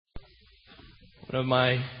One of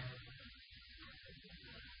my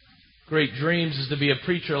great dreams is to be a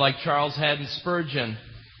preacher like Charles Haddon Spurgeon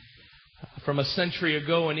from a century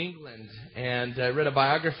ago in England. And I read a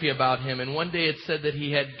biography about him, and one day it said that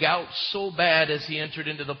he had gout so bad as he entered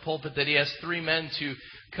into the pulpit that he asked 3 men to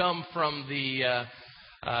come from the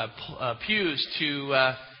pews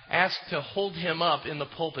to ask to hold him up in the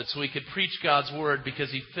pulpit so he could preach God's word,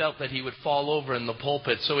 because he felt that he would fall over in the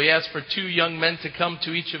pulpit. So he asked for 2 young men to come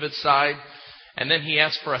to each of his side, and then he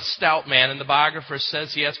asked for a stout man. And the biographer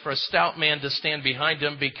says he asked for a stout man to stand behind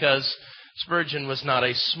him because Spurgeon was not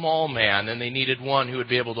a small man, and they needed one who would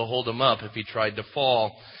be able to hold him up if he tried to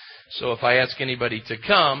fall. So if I ask anybody to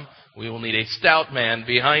come, we will need a stout man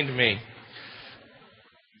behind me.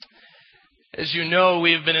 As you know,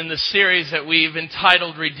 we've been in the series that we've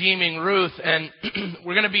entitled Redeeming Ruth, and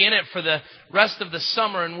we're going to be in it for the rest of the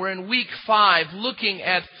summer, and we're in week 5 looking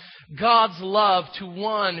at God's love to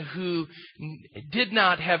one who did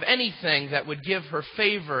not have anything that would give her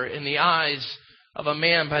favor in the eyes of a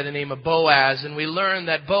man by the name of Boaz. And we learn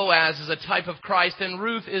that Boaz is a type of Christ and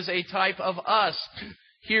Ruth is a type of us.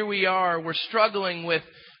 Here we are, we're struggling with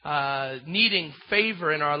needing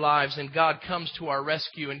favor in our lives, and God comes to our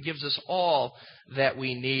rescue and gives us all that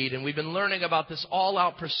we need. And we've been learning about this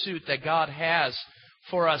all-out pursuit that God has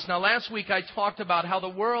for us. Now, last week I talked about how the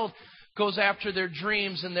world goes after their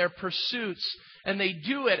dreams and their pursuits, and they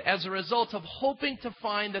do it as a result of hoping to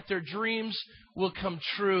find that their dreams will come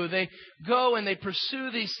true. They go and they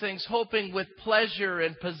pursue these things hoping with pleasure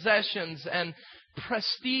and possessions and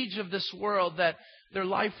prestige of this world that their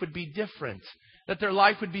life would be different, that their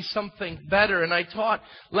life would be something better. And I taught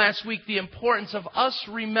last week the importance of us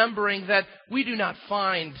remembering that we do not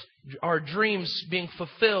find our dreams being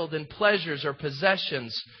fulfilled in pleasures or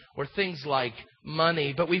possessions or things like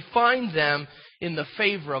money, but we find them in the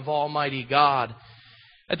favor of Almighty God.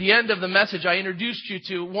 At the end of the message, I introduced you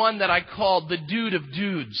to one that I called the Dude of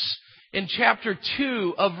Dudes. In chapter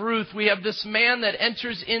 2 of Ruth, we have this man that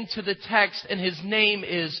enters into the text, and his name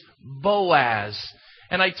is Boaz.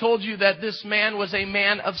 And I told you that this man was a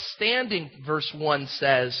man of standing, verse 1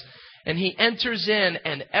 says. And he enters in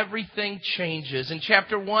and everything changes. In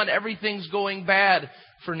chapter 1, everything's going bad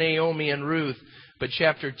for Naomi and Ruth. But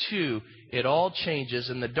chapter 2, it all changes,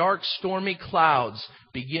 and the dark, stormy clouds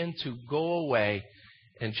begin to go away,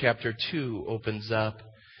 and chapter 2 opens up.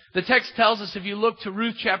 The text tells us, if you look to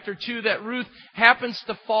Ruth chapter 2, that Ruth happens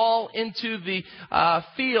to fall into the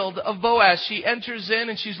field of Boaz. She enters in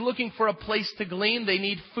and she's looking for a place to glean. They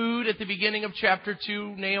need food at the beginning of chapter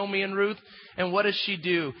 2, Naomi and Ruth. And what does she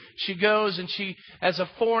do? She goes and she, as a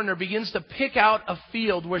foreigner, begins to pick out a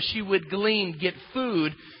field where she would glean, get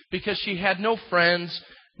food, because she had no friends,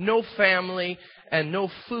 no family, and no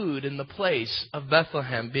food in the place of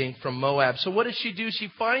Bethlehem, being from Moab. So what does she do? She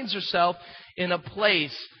finds herself in a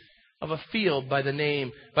place of a field by a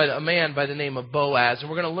man by the name of Boaz. And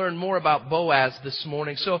we're going to learn more about Boaz this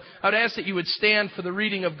morning. So I would ask that you would stand for the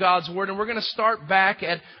reading of God's Word. And we're going to start back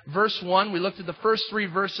at verse 1. We looked at the first 3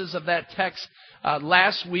 verses of that text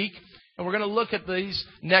last week. And we're going to look at these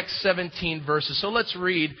next 17 verses. So let's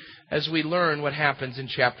read as we learn what happens in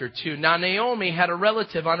chapter 2. Now Naomi had a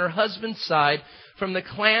relative on her husband's side from the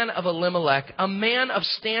clan of Elimelech, a man of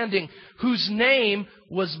standing whose name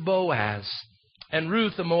was Boaz. And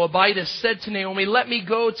Ruth, the Moabitess, said to Naomi, "Let me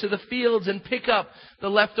go to the fields and pick up the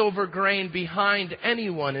leftover grain behind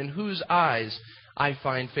anyone in whose eyes I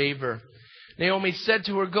find favor." Naomi said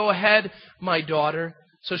to her, "Go ahead, my daughter."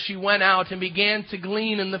 So she went out and began to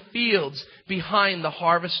glean in the fields behind the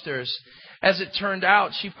harvesters. As it turned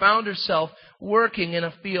out, she found herself working in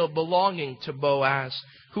a field belonging to Boaz,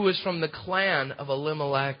 who was from the clan of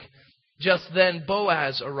Elimelech. Just then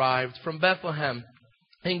Boaz arrived from Bethlehem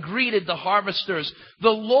and greeted the harvesters.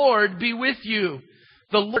 "The Lord be with you."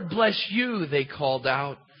 "The Lord bless you," they called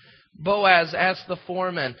out. Boaz asked the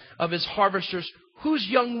foreman of his harvesters, "Whose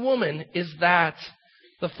young woman is that?"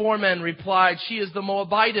 The foreman replied, "She is the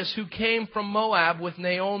Moabitess who came from Moab with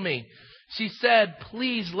Naomi. She said,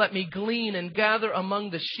 'Please let me glean and gather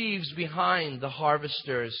among the sheaves behind the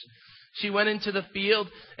harvesters.' She went into the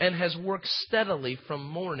field and has worked steadily from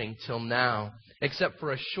morning till now, except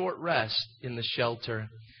for a short rest in the shelter."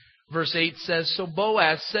 Verse 8 says, So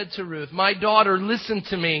Boaz said to Ruth, "My daughter, listen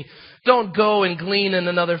to me. Don't go and glean in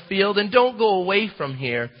another field, and don't go away from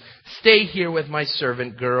here. Stay here with my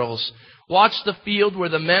servant girls. Watch the field where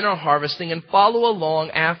the men are harvesting and follow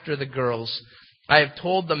along after the girls. I have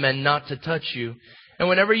told the men not to touch you. And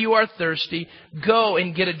whenever you are thirsty, go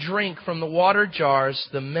and get a drink from the water jars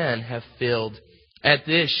the men have filled." At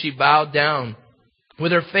this she bowed down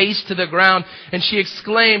with her face to the ground, and she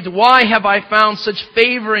exclaimed, "Why have I found such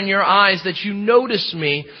favor in your eyes that you notice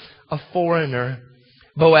me, a foreigner?"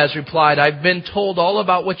 Boaz replied, "I've been told all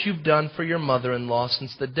about what you've done for your mother-in-law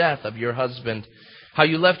since the death of your husband, how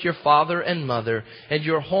you left your father and mother and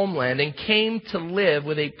your homeland and came to live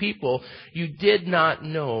with a people you did not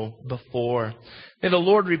know before. May the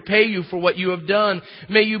Lord repay you for what you have done.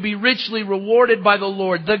 May you be richly rewarded by the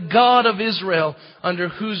Lord, the God of Israel, under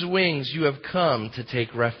whose wings you have come to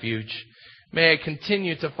take refuge. May I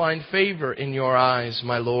continue to find favor in your eyes,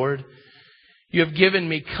 my Lord. You have given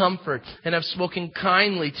me comfort and have spoken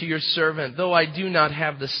kindly to your servant, though I do not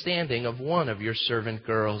have the standing of one of your servant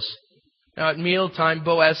girls." Now at mealtime,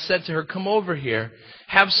 Boaz said to her, "Come over here,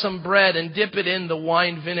 have some bread and dip it in the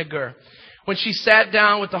wine vinegar." When she sat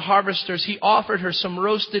down with the harvesters, he offered her some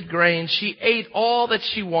roasted grain. She ate all that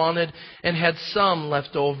she wanted and had some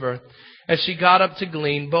left over. As she got up to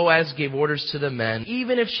glean, Boaz gave orders to the men,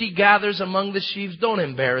 "Even if she gathers among the sheaves, don't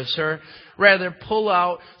embarrass her. Rather, pull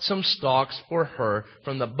out some stalks for her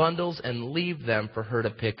from the bundles and leave them for her to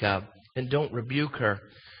pick up. And don't rebuke her."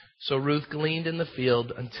 So Ruth gleaned in the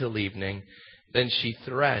field until evening. Then she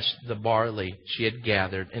threshed the barley she had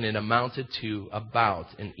gathered, and it amounted to about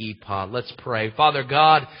an ephah. Let's pray. Father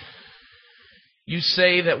God, you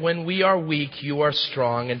say that when we are weak, you are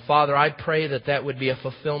strong. And Father, I pray that that would be a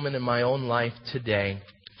fulfillment in my own life today.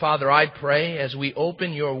 Father, I pray as we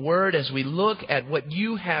open your word, as we look at what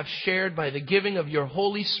you have shared by the giving of your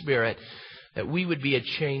Holy Spirit, that we would be a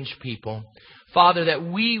changed people. Father, that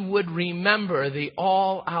we would remember the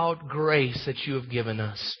all-out grace that you have given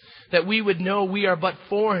us. That we would know we are but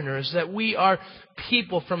foreigners, that we are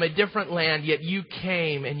people from a different land, yet you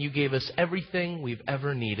came and you gave us everything we've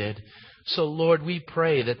ever needed. So, Lord, we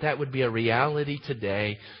pray that that would be a reality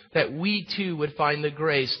today, that we too would find the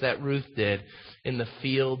grace that Ruth did in the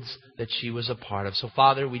fields that she was a part of. So,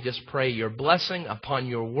 Father, we just pray your blessing upon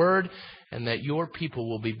your word and that your people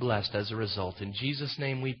will be blessed as a result. In Jesus'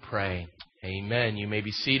 name we pray. Amen. You may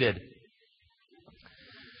be seated.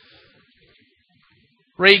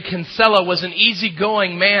 Ray Kinsella was an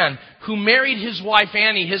easygoing man who married his wife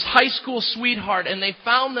Annie, his high school sweetheart, and they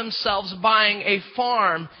found themselves buying a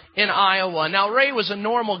farm in Iowa. Now, Ray was a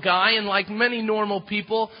normal guy, and like many normal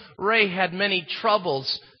people, Ray had many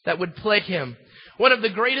troubles that would plague him. One of the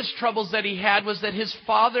greatest troubles that he had was that his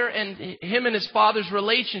father and his father's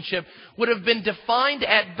relationship would have been defined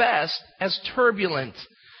at best as turbulent.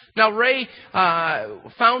 Now, Ray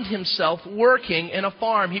found himself working in a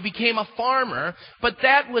farm. He became a farmer, but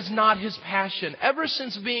that was not his passion. Ever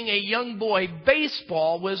since being a young boy,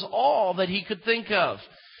 baseball was all that he could think of.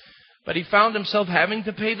 But he found himself having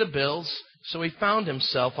to pay the bills, so he found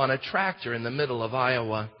himself on a tractor in the middle of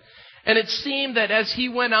Iowa. And it seemed that as he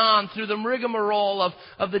went on through the rigmarole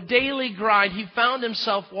of the daily grind, he found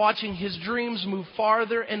himself watching his dreams move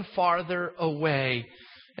farther and farther away.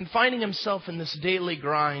 And finding himself in this daily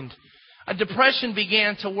grind, a depression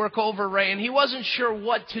began to work over Ray, and he wasn't sure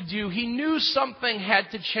what to do. He knew something had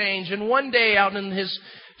to change. And one day out in his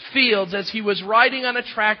fields, as he was riding on a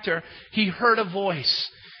tractor, he heard a voice.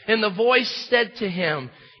 And the voice said to him,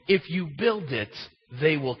 "If you build it,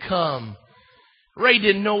 they will come." Ray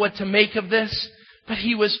didn't know what to make of this, but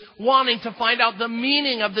he was wanting to find out the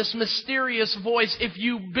meaning of this mysterious voice. If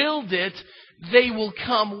you build it, they will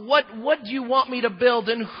come. What do you want me to build,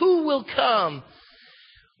 and who will come?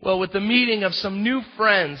 Well, with the meeting of some new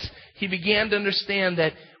friends, he began to understand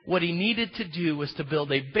that what he needed to do was to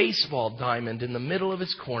build a baseball diamond in the middle of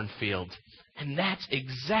his cornfield. And that's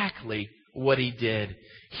exactly what he did.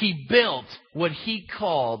 He built what he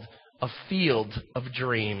called a field of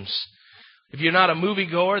dreams. If you're not a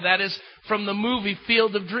moviegoer, that is from the movie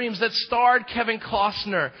Field of Dreams that starred Kevin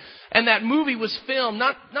Costner. And that movie was filmed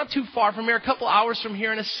not too far from here, a couple hours from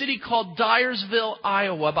here, in a city called Dyersville,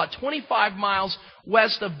 Iowa, about 25 miles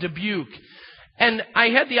west of Dubuque. And I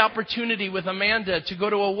had the opportunity with Amanda to go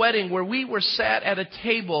to a wedding where we were sat at a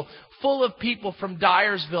table full of people from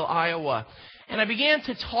Dyersville, Iowa. And I began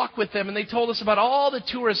to talk with them, and they told us about all the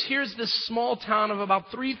tourists. Here's this small town of about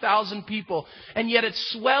 3,000 people, and yet it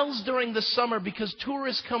swells during the summer because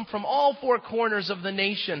tourists come from all four corners of the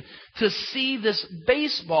nation to see this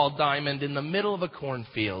baseball diamond in the middle of a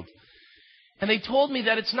cornfield. And they told me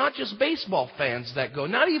that it's not just baseball fans that go,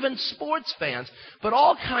 not even sports fans, but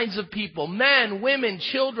all kinds of people, men, women,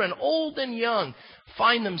 children, old and young,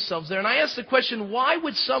 find themselves there. And I asked the question, why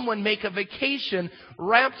would someone make a vacation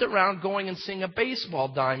wrapped around going and seeing a baseball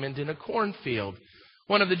diamond in a cornfield?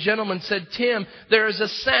 One of the gentlemen said, "Tim, there is a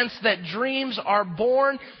sense that dreams are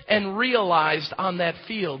born and realized on that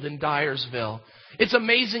field in Dyersville. It's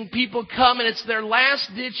amazing. People come and it's their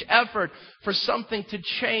last-ditch effort for something to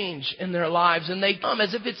change in their lives. And they come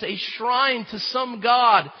as if it's a shrine to some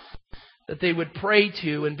God that they would pray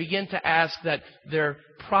to and begin to ask that their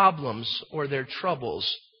problems or their troubles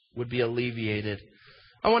would be alleviated.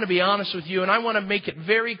 I want to be honest with you, and I want to make it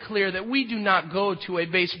very clear that we do not go to a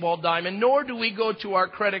baseball diamond, nor do we go to our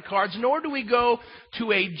credit cards, nor do we go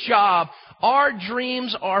to a job. Our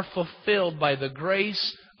dreams are fulfilled by the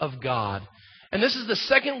grace of God. And this is the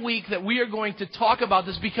second week that we are going to talk about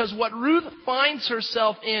this, because what Ruth finds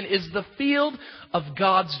herself in is the field of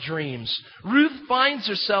God's dreams. Ruth finds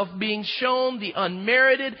herself being shown the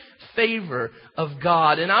unmerited favor of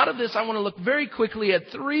God. And out of this, I want to look very quickly at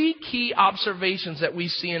three key observations that we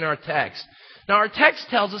see in our text. Now, our text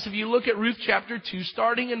tells us, if you look at Ruth chapter 2,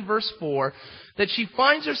 starting in verse 4, that she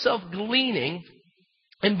finds herself gleaning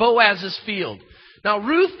in Boaz's field. Now,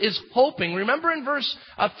 Ruth is hoping, remember in verse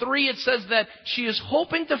 3 it says that she is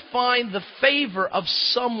hoping to find the favor of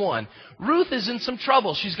someone. Ruth is in some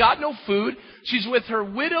trouble. She's got no food. She's with her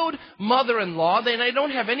widowed mother-in-law. They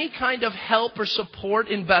don't have any kind of help or support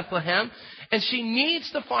in Bethlehem. And she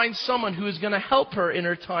needs to find someone who is going to help her in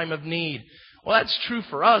her time of need. Well, that's true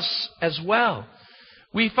for us as well.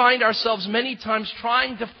 We find ourselves many times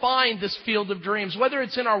trying to find this field of dreams, whether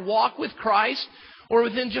it's in our walk with Christ or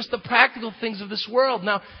within just the practical things of this world.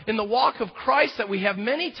 Now, in the walk of Christ that we have,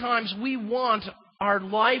 many times we want our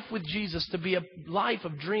life with Jesus to be a life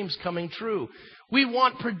of dreams coming true. We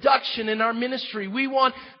want production in our ministry. We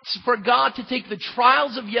want for God to take the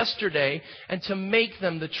trials of yesterday and to make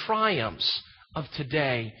them the triumphs of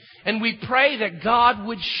today. And we pray that God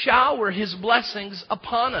would shower His blessings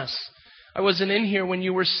upon us. I wasn't in here when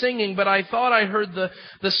you were singing, but I thought I heard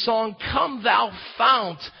the song, "Come Thou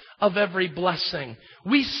Fount of Every Blessing."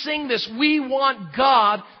 We sing this. We want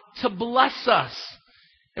God to bless us.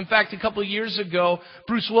 In fact, a couple of years ago,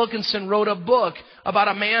 Bruce Wilkinson wrote a book about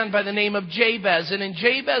a man by the name of Jabez. And in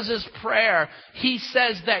Jabez's prayer, he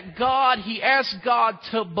says that he asked God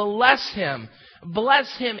to bless him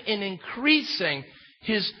in increasing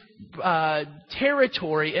his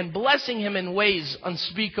territory and blessing him in ways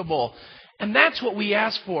unspeakable. And that's what we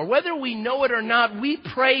ask for. Whether we know it or not, we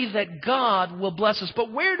pray that God will bless us.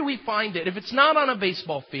 But where do we find it? If it's not on a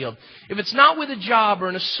baseball field, if it's not with a job or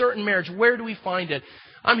in a certain marriage, where do we find it?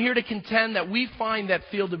 I'm here to contend that we find that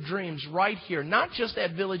field of dreams right here, not just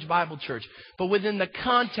at Village Bible Church, but within the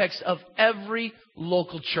context of every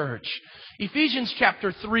local church. Ephesians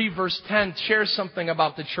chapter 3 verse 10 shares something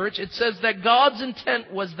about the church. It says that God's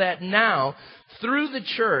intent was that now, through the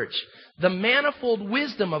church, the manifold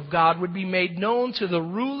wisdom of God would be made known to the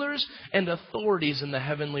rulers and authorities in the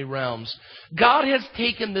heavenly realms. God has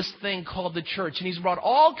taken this thing called the church, and He's brought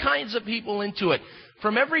all kinds of people into it,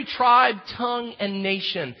 from every tribe, tongue, and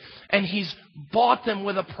nation. And He's bought them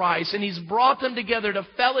with a price, and He's brought them together to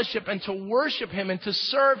fellowship and to worship Him and to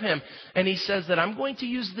serve Him. And He says that I'm going to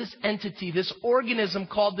use this entity, this organism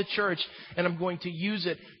called the church, and I'm going to use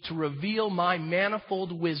it to reveal my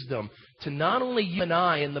manifold wisdom to not only you and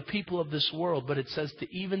I and the people of this world, but it says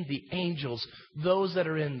to even the angels, those that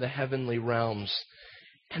are in the heavenly realms.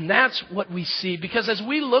 And that's what we see. Because as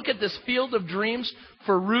we look at this field of dreams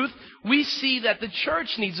for Ruth, we see that the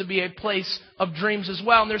church needs to be a place of dreams as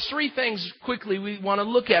well. And there's three things quickly we want to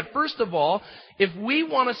look at. First of all, if we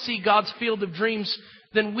want to see God's field of dreams,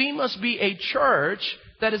 then we must be a church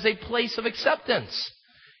that is a place of acceptance.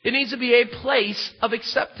 It needs to be a place of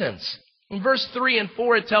acceptance. In verse 3 and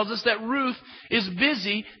 4, it tells us that Ruth is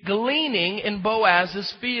busy gleaning in Boaz's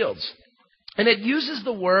fields. And it uses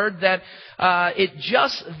the word that it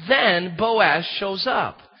just then Boaz shows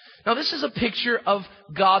up. Now this is a picture of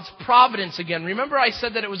God's providence again. Remember I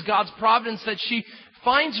said that it was God's providence that she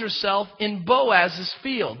finds herself in Boaz's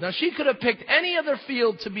field. Now she could have picked any other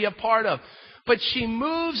field to be a part of. But she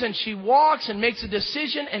moves and she walks and makes a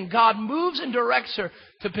decision, and God moves and directs her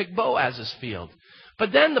to pick Boaz's field.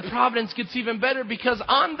 But then the providence gets even better, because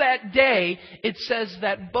on that day it says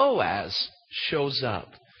that Boaz shows up.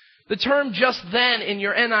 The term "just then" in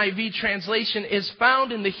your NIV translation is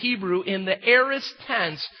found in the Hebrew in the aorist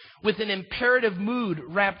tense with an imperative mood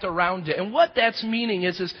wrapped around it. And what that's meaning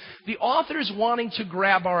is the author is wanting to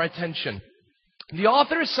grab our attention. The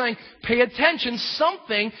author is saying, pay attention,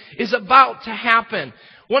 something is about to happen.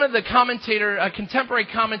 One of the contemporary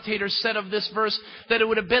commentators said of this verse that it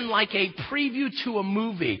would have been like a preview to a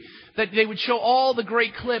movie. That they would show all the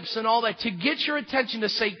great clips and all that to get your attention to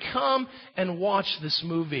say, come and watch this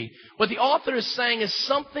movie. What the author is saying is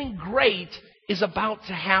something great is about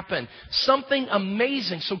to happen. Something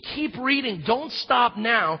amazing. So keep reading. Don't stop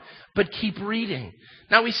now, but keep reading.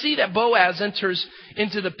 Now we see that Boaz enters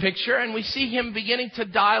into the picture, and we see him beginning to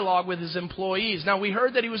dialogue with his employees. Now we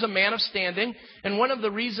heard that he was a man of standing, and one of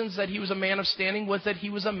the reasons that he was a man of standing was that he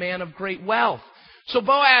was a man of great wealth. So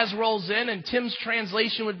Boaz rolls in, and Tim's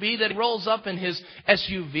translation would be that he rolls up in his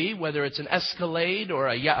SUV, whether it's an Escalade or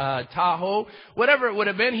a Tahoe, whatever it would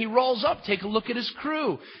have been. He rolls up, take a look at his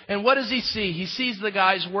crew. And what does he see? He sees the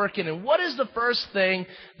guys working. And what is the first thing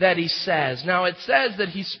that he says? Now it says that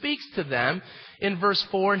he speaks to them in verse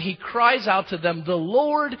 4, and he cries out to them, "The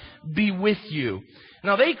Lord be with you."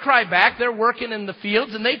 Now they cry back, they're working in the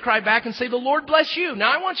fields, and they cry back and say, "The Lord bless you."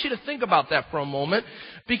 Now I want you to think about that for a moment,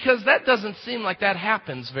 because that doesn't seem like that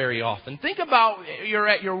happens very often. Think about you're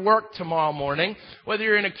at your work tomorrow morning, whether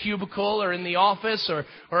you're in a cubicle or in the office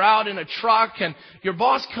or out in a truck, and your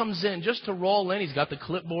boss comes in just to roll in. He's got the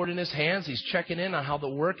clipboard in his hands. He's checking in on how the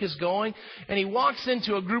work is going, and he walks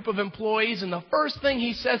into a group of employees, and the first thing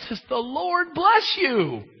he says is, "The Lord bless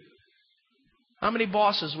you." How many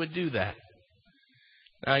bosses would do that?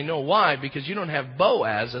 Now, I know why, because you don't have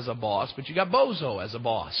Boaz as a boss, but you got Bozo as a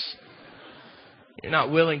boss. You're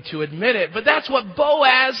not willing to admit it, but that's what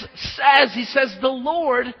Boaz says. He says, "The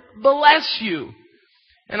Lord bless you."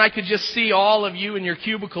 And I could just see all of you in your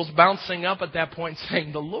cubicles bouncing up at that point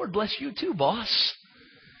saying, "The Lord bless you too, boss."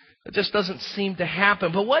 It just doesn't seem to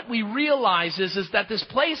happen. But what we realize is that this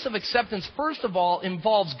place of acceptance, first of all,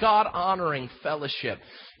 involves God-honoring fellowship.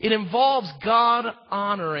 It involves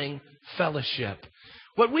God-honoring fellowship.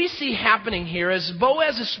 What we see happening here as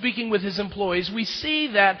Boaz is speaking with his employees, we see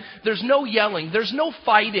that there's no yelling, there's no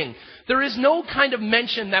fighting. There is no kind of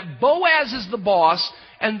mention that Boaz is the boss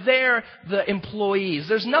and they're the employees.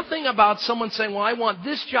 There's nothing about someone saying, "Well, I want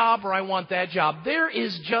this job or I want that job." There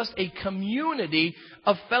is just a community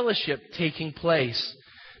of fellowship taking place.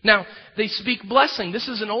 Now, they speak blessing. This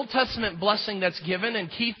is an Old Testament blessing that's given, and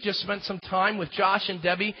Keith just spent some time with Josh and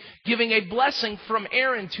Debbie giving a blessing from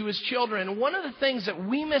Aaron to his children. And one of the things that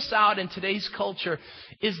we miss out in today's culture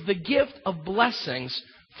is the gift of blessings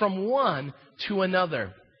from one to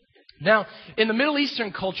another. Now, in the Middle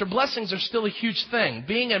Eastern culture, blessings are still a huge thing.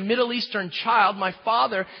 Being a Middle Eastern child, my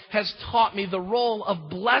father has taught me the role of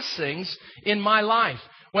blessings in my life.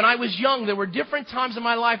 When I was young, there were different times in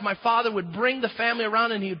my life my father would bring the family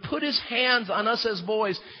around and he would put his hands on us as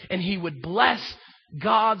boys and he would bless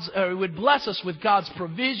us with God's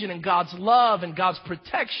provision and God's love and God's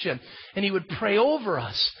protection, and he would pray over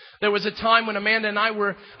us. There was a time when Amanda and I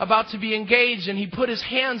were about to be engaged, and he put his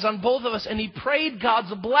hands on both of us and he prayed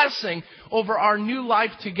God's blessing over our new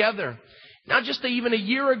life together. Now, just even a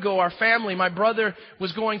year ago, our family, my brother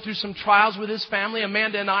was going through some trials with his family.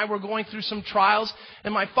 Amanda and I were going through some trials.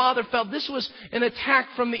 And my father felt this was an attack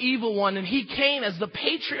from the evil one. And he came as the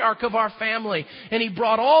patriarch of our family. And he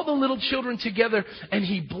brought all the little children together and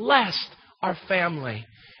he blessed our family.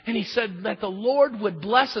 And he said that the Lord would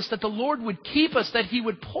bless us, that the Lord would keep us, that he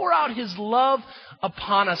would pour out his love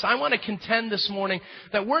upon us. I want to contend this morning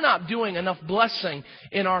that we're not doing enough blessing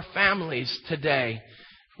in our families today.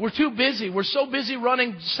 We're too busy. We're so busy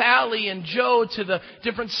running Sally and Joe to the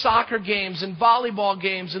different soccer games and volleyball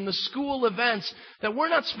games and the school events that we're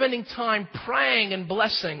not spending time praying and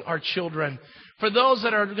blessing our children. For those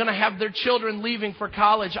that are going to have their children leaving for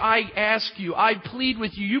college, I ask you, I plead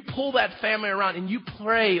with you, you pull that family around and you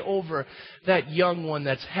pray over that young one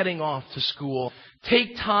that's heading off to school.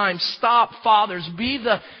 Take time. Stop, fathers. Be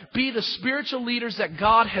the spiritual leaders that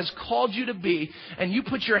God has called you to be. And you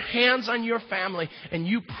put your hands on your family and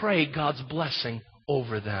you pray God's blessing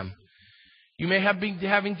over them. You may be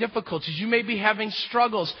having difficulties. You may be having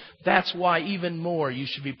struggles. That's why even more you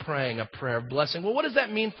should be praying a prayer of blessing. Well, what does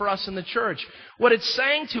that mean for us in the church? What it's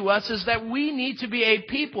saying to us is that we need to be a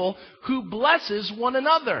people who blesses one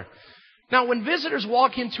another. Now, when visitors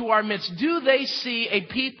walk into our midst, do they see a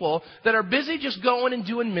people that are busy just going and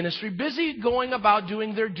doing ministry, busy going about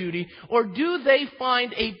doing their duty, or do they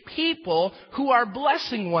find a people who are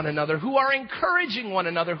blessing one another, who are encouraging one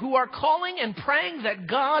another, who are calling and praying that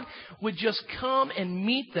God would just come and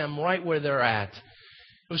meet them right where they're at?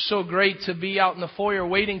 It was so great to be out in the foyer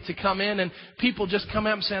waiting to come in, and people just come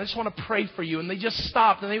up and say, "I just want to pray for you." And they just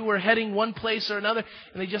stopped, and they were heading one place or another,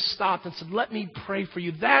 and they just stopped and said, "Let me pray for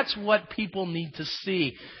you." That's what people need to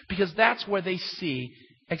see, because that's where they see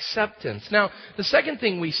acceptance. Now, the second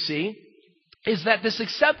thing we see is that this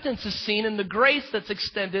acceptance is seen in the grace that's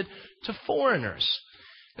extended to foreigners.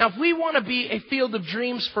 Now, if we want to be a field of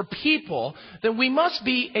dreams for people, then we must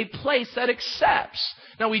be a place that accepts.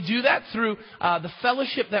 Now, we do that through the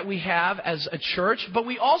fellowship that we have as a church, but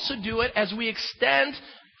we also do it as we extend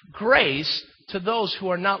grace to those who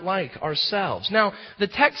are not like ourselves. Now, the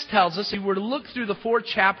text tells us, if we were to look through the 4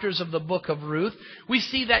 chapters of the book of Ruth, we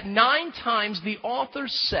see that 9 times the author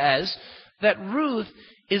says that Ruth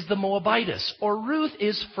is the Moabitess, or Ruth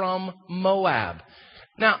is from Moab.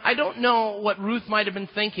 Now, I don't know what Ruth might have been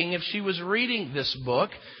thinking if she was reading this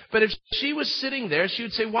book, but if she was sitting there, she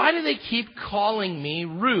would say, why do they keep calling me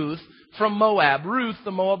Ruth from Moab, Ruth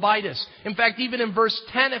the Moabitess? In fact, even in verse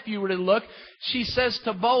 10, if you were to look, she says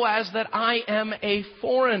to Boaz that I am a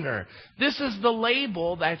foreigner. This is the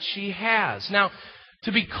label that she has. Now,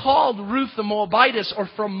 to be called Ruth the Moabitess or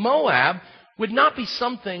from Moab would not be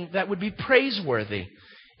something that would be praiseworthy.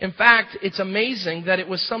 In fact, it's amazing that it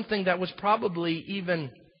was something that was probably even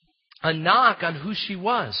a knock on who she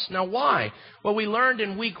was. Now, why? Well, we learned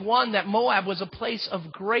in week 1 that Moab was a place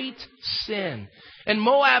of great sin. And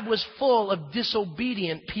Moab was full of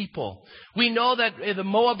disobedient people. We know that the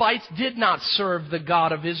Moabites did not serve the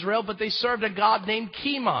God of Israel, but they served a god named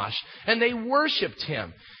Chemosh, and they worshipped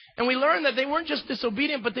him. And we learned that they weren't just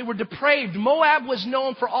disobedient, but they were depraved. Moab was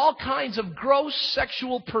known for all kinds of gross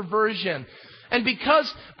sexual perversion. And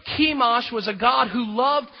because Chemosh was a god who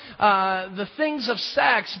loved the things of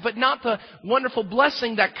sex, but not the wonderful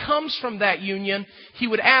blessing that comes from that union, he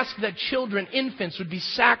would ask that children, infants, would be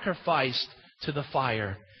sacrificed to the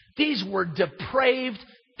fire. These were depraved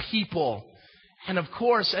people. And of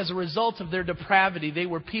course, as a result of their depravity, they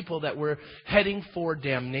were people that were heading for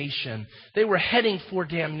damnation. They were heading for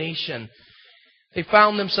damnation. They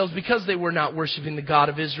found themselves, because they were not worshiping the God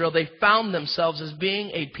of Israel, they found themselves as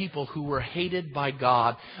being a people who were hated by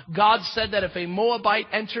God. God said that if a Moabite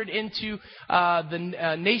entered into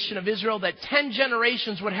the nation of Israel, that 10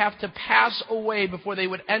 generations would have to pass away before they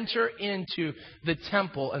would enter into the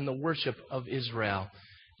temple and the worship of Israel.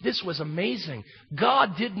 This was amazing.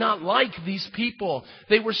 God did not like these people.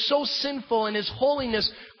 They were so sinful, and His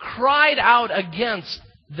holiness cried out against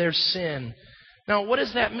their sin. Now, what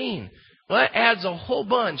does that mean? Well, that adds a whole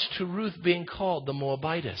bunch to Ruth being called the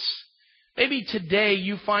Moabitess. Maybe today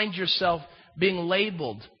you find yourself being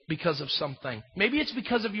labeled because of something. Maybe it's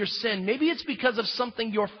because of your sin. Maybe it's because of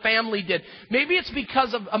something your family did. Maybe it's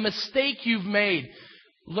because of a mistake you've made.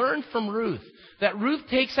 Learn from Ruth. That Ruth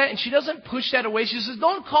takes that and she doesn't push that away. She says,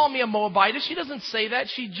 don't call me a Moabitess. She doesn't say that.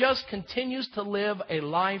 She just continues to live a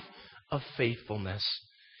life of faithfulness.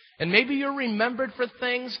 And maybe you're remembered for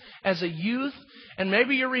things as a youth, and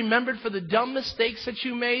maybe you're remembered for the dumb mistakes that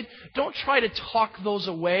you made. Don't try to talk those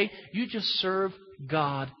away. You just serve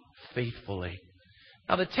God faithfully.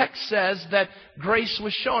 Now, the text says that grace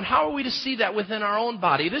was shown. How are we to see that within our own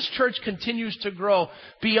body? This church continues to grow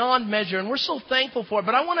beyond measure, and we're so thankful for it.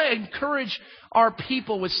 But I want to encourage our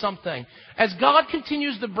people with something. As God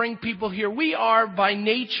continues to bring people here, we are by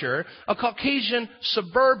nature a Caucasian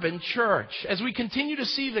suburban church. As we continue to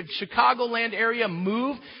see the Chicagoland area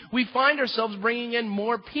move, we find ourselves bringing in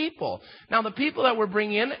more people. Now, the people that we're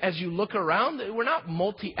bringing in, as you look around, we're not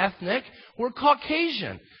multi-ethnic. We're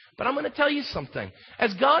Caucasian. But I'm going to tell you something.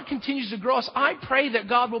 As God continues to grow us, I pray that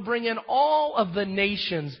God will bring in all of the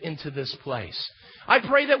nations into this place. I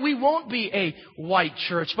pray that we won't be a white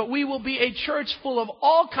church, but we will be a church full of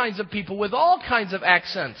all kinds of people with all kinds of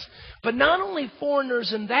accents. But not only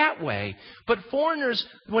foreigners in that way, but foreigners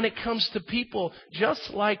when it comes to people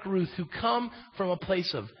just like Ruth who come from a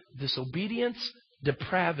place of disobedience,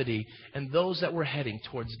 depravity, and those that were heading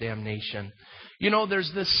towards damnation. You know,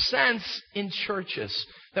 there's this sense in churches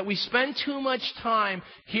that we spend too much time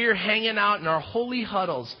here hanging out in our holy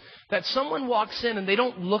huddles, that someone walks in and they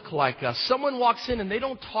don't look like us. Someone walks in and they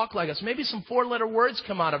don't talk like us. Maybe some 4-letter words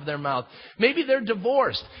come out of their mouth. Maybe they're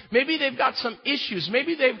divorced. Maybe they've got some issues.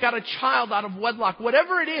 Maybe they've got a child out of wedlock.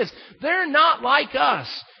 Whatever it is, they're not like us.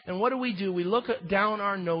 And what do? We look down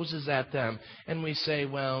our noses at them and we say,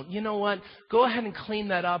 well, you know what? Go ahead and clean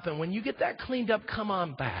that up. And when you get that cleaned up, come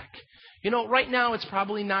on back. You know, right now it's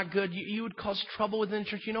probably not good. You would cause trouble within the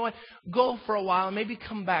church. You know what? Go for a while. Maybe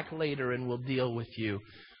come back later and we'll deal with you.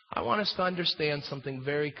 I want us to understand something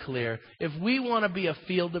very clear. If we want to be a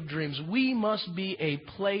field of dreams, we must be a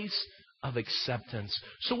place of acceptance.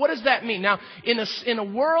 So what does that mean? Now, in a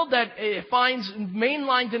world that finds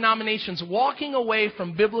mainline denominations walking away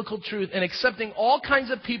from biblical truth and accepting all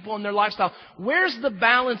kinds of people in their lifestyle, where's the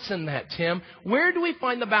balance in that, Tim? Where do we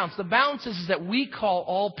find the balance? The balance is that we call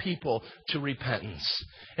all people to repentance.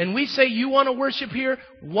 And we say, you want to worship here?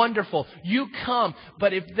 Wonderful. You come.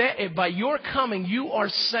 But if by your coming you are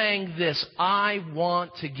saying this, I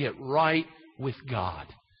want to get right with God.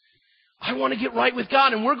 I want to get right with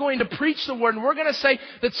God, and we're going to preach the Word, and we're going to say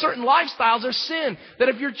that certain lifestyles are sin. That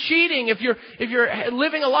if you're cheating, if you're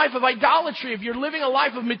living a life of idolatry, if you're living a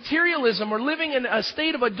life of materialism, or living in a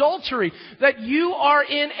state of adultery, that you are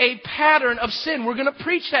in a pattern of sin. We're going to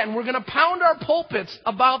preach that, and we're going to pound our pulpits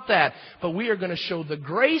about that. But we are going to show the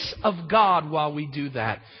grace of God while we do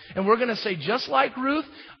that. And we're going to say, just like Ruth,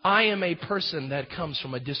 I am a person that comes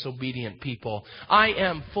from a disobedient people. I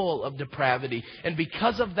am full of depravity. And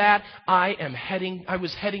because of that, I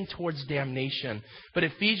was heading towards damnation. But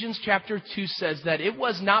Ephesians chapter 2 says that it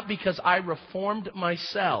was not because I reformed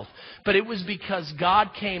myself, but it was because God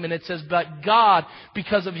came, and it says, but God,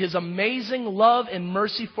 because of His amazing love and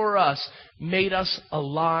mercy for us, made us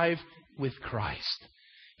alive with Christ.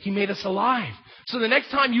 He made us alive. So the next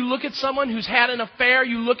time you look at someone who's had an affair,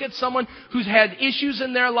 you look at someone who's had issues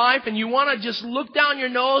in their life, and you want to just look down your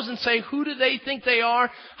nose and say, who do they think they are?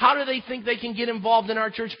 How do they think they can get involved in our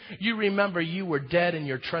church? You remember you were dead in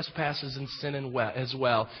your trespasses and sin as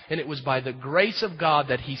well. And it was by the grace of God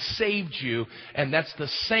that He saved you, and that's the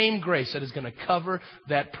same grace that is going to cover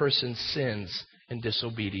that person's sins and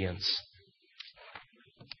disobedience.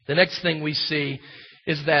 The next thing we see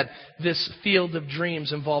is that this field of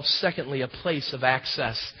dreams involves, secondly, a place of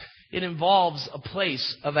access. It involves a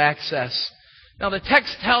place of access. Now, the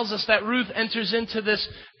text tells us that Ruth enters into this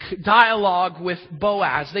dialogue with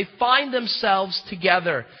Boaz. They find themselves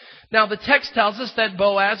together. Now, the text tells us that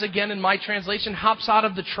Boaz, again in my translation, hops out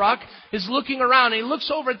of the truck, is looking around, and he looks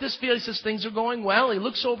over at this field. He says, things are going well. He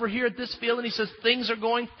looks over here at this field, and he says, things are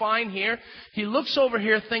going fine here. He looks over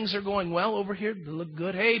here, things are going well over here. They look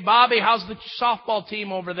good. Hey, Bobby, how's the softball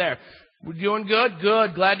team over there? We're doing good?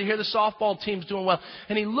 Good. Glad to hear the softball team's doing well.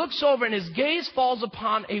 And he looks over, and his gaze falls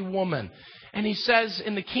upon a woman. And he says,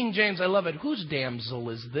 in the King James, I love it, whose damsel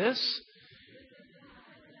is this?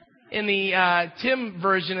 In the Tim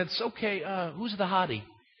version, it's, okay, who's the hottie?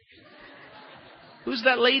 Who's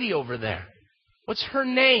that lady over there? What's her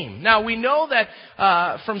name? Now, we know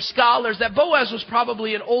that from scholars that Boaz was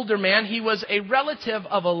probably an older man. He was a relative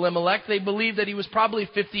of Elimelech. They believe that he was probably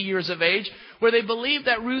 50 years of age, where they believe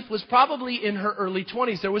that Ruth was probably in her early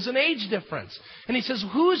 20s. There was an age difference. And he says,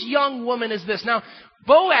 whose young woman is this? Now,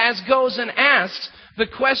 Boaz goes and asks the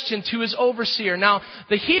question to his overseer. Now,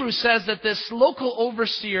 the Hebrew says that this local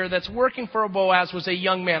overseer that's working for Boaz was a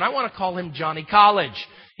young man. I want to call him Johnny College.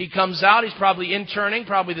 He comes out, he's probably interning,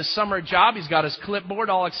 probably the summer job. He's got his clipboard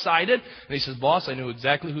all excited. And he says, boss, I know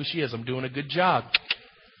exactly who she is. I'm doing a good job.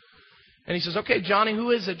 And he says, okay, Johnny, who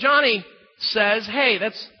is it? Johnny says, hey,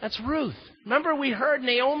 that's Ruth. Remember we heard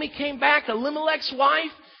Naomi came back, Elimelech's wife?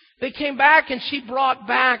 They came back and she brought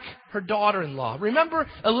back her daughter-in-law. Remember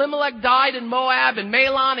Elimelech died in Moab, and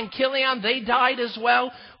Mahlon and Chilion, they died as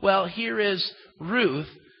well? Well, here is Ruth,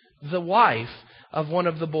 the wife of one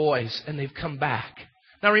of the boys, and they've come back.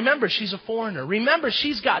 Now remember, she's a foreigner. Remember,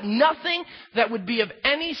 she's got nothing that would be of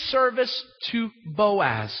any service to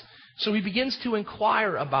Boaz. So he begins to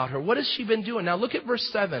inquire about her. What has she been doing? Now look at verse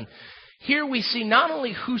 7. Here we see not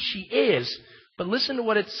only who she is, but listen to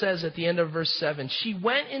what it says at the end of verse 7. She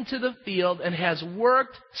went into the field and has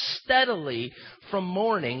worked steadily from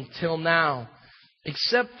morning till now,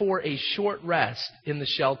 except for a short rest in the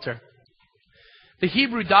shelter. The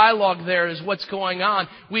Hebrew dialogue there is what's going on.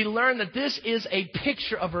 We learn that this is a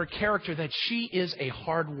picture of her character, that she is a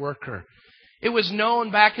hard worker. It was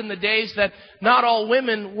known back in the days that not all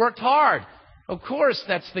women worked hard. Of course,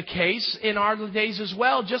 that's the case in our days as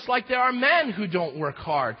well, just like there are men who don't work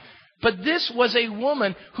hard. But this was a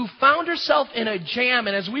woman who found herself in a jam,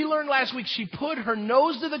 and as we learned last week, she put her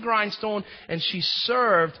nose to the grindstone and she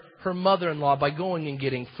served her mother-in-law by going and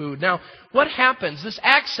getting food. Now, what happens? This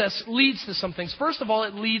access leads to some things. First of all,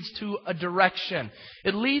 it leads to a direction.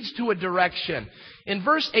 It leads to a direction. In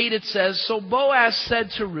verse 8 it says, so Boaz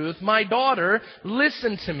said to Ruth, my daughter,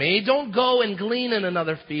 listen to me. Don't go and glean in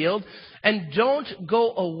another field, and don't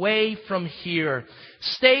go away from here.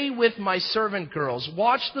 Stay with my servant girls.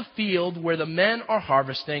 Watch the field where the men are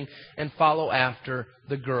harvesting and follow after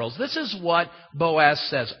the girls. This is what Boaz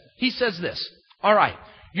says. He says this, all right,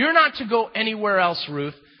 you're not to go anywhere else,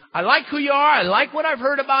 Ruth. I like who you are. I like what I've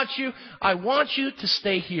heard about you. I want you to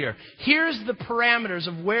stay here. Here's the parameters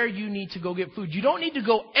of where you need to go get food. You don't need to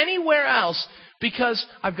go anywhere else because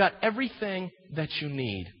I've got everything that you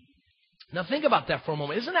need. Now think about that for a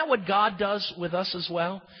moment. Isn't that what God does with us as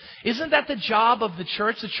well? Isn't that the job of the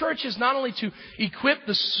church? The church is not only to equip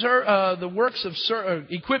equip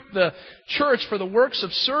the church for the works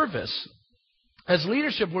of service, As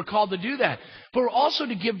leadership, we're called to do that. But we're also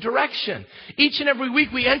to give direction. Each and every week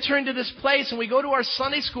we enter into this place and we go to our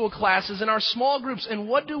Sunday school classes and our small groups. And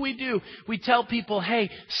what do? We tell people, hey,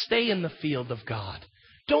 stay in the field of God.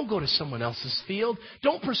 Don't go to someone else's field.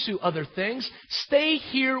 Don't pursue other things. Stay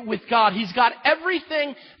here with God. He's got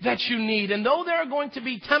everything that you need. And though there are going to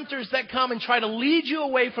be tempters that come and try to lead you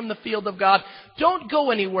away from the field of God, don't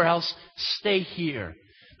go anywhere else. Stay here.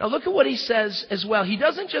 Now look at what he says as well. He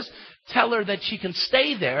doesn't just tell her that she can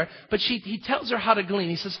stay there, but he tells her how to glean.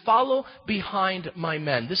 He says, follow behind my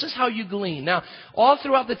men. This is how you glean. Now, all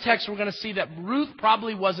throughout the text, we're going to see that Ruth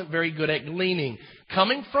probably wasn't very good at gleaning.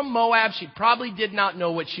 Coming from Moab, she probably did not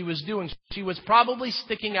know what she was doing. She was probably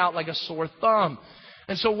sticking out like a sore thumb.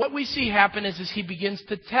 And so what we see happen is he begins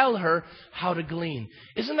to tell her how to glean.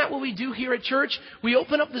 Isn't that what we do here at church? We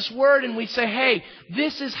open up this word and we say, hey,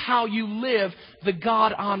 this is how you live the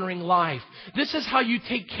God-honoring life. This is how you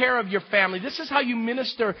take care of your family. This is how you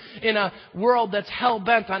minister in a world that's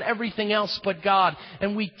hell-bent on everything else but God.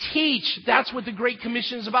 And we teach. That's what the Great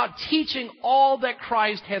Commission is about, teaching all that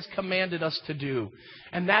Christ has commanded us to do.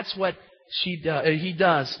 And that's what he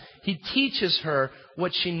does. He teaches her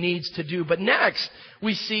what she needs to do. But next,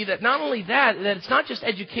 we see that not only that it's not just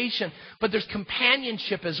education, but there's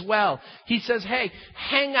companionship as well. He says, hey,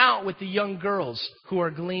 hang out with the young girls who are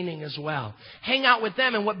gleaning as well. Hang out with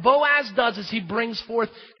them. And what Boaz does is he brings forth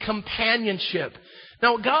companionship.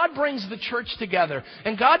 Now, God brings the church together.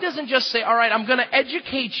 And God doesn't just say, all right, I'm going to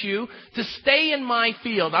educate you to stay in my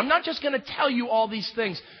field. I'm not just going to tell you all these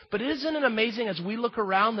things. But isn't it amazing as we look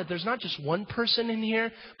around that there's not just one person in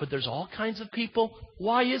here, but there's all kinds of people?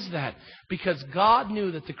 Why is that? Because God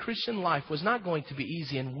knew that the Christian life was not going to be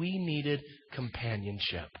easy and we needed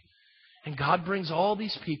companionship. And God brings all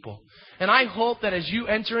these people. And I hope that as you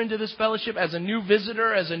enter into this fellowship as a new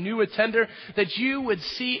visitor, as a new attender, that you would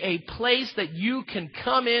see a place that you can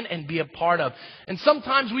come in and be a part of. And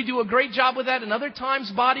sometimes we do a great job with that, and other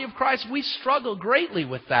times, body of Christ, we struggle greatly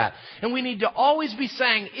with that. And we need to always be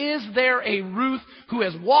saying, is there a Ruth who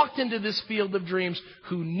has walked into this field of dreams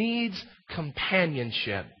who needs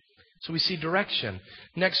companionship? So we see direction.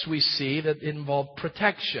 Next we see that it involved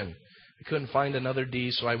protection. I couldn't find another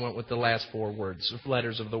D, so I went with the last four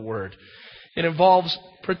letters of the word. It involves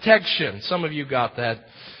protection. Some of you got that.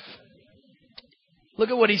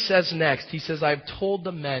 Look at what he says next. He says, I've told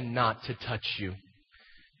the men not to touch you.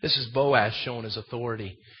 This is Boaz showing his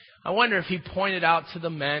authority. I wonder if he pointed out to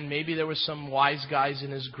the men, maybe there were some wise guys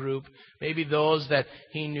in his group, maybe those that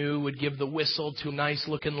he knew would give the whistle to a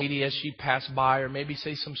nice-looking lady as she passed by, or maybe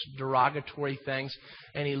say some derogatory things.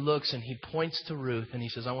 And he looks and he points to Ruth and he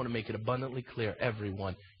says, I want to make it abundantly clear,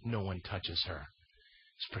 everyone, no one touches her.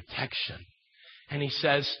 It's protection. And he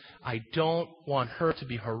says, I don't want her to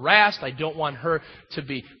be harassed. I don't want her to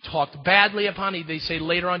be talked badly upon. They say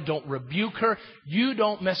later on, don't rebuke her. You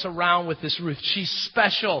don't mess around with this Ruth. She's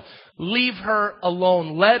special. Leave her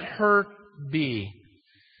alone. Let her be.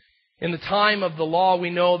 In the time of the law, we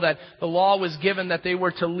know that the law was given that they were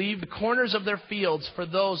to leave the corners of their fields for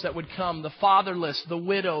those that would come, the fatherless, the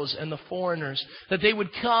widows, and the foreigners. That they would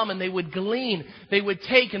come and they would glean, they would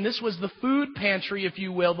take, and this was the food pantry, if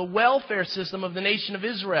you will, the welfare system of the nation of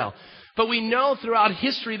Israel. But we know throughout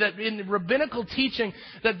history that in rabbinical teaching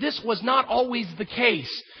that this was not always the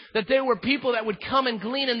case. That there were people that would come and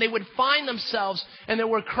glean and they would find themselves, and there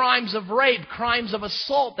were crimes of rape, crimes of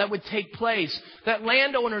assault that would take place. That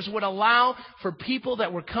landowners would allow for people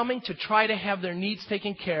that were coming to try to have their needs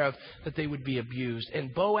taken care of, that they would be abused.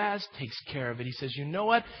 And Boaz takes care of it. He says, you know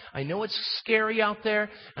what? I know it's scary out there,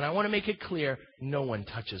 and I want to make it clear, no one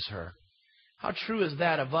touches her. How true is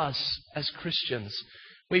that of us as Christians?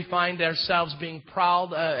 We find ourselves being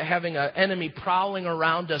prowled, having an enemy prowling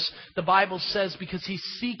around us. The Bible says because he's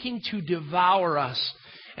seeking to devour us.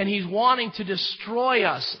 And he's wanting to destroy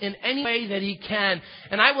us in any way that he can.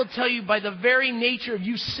 And I will tell you, by the very nature of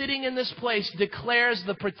you sitting in this place, declares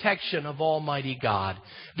the protection of Almighty God.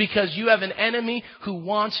 Because you have an enemy who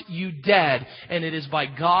wants you dead. And it is by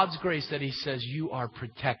God's grace that he says you are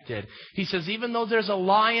protected. He says, even though there's a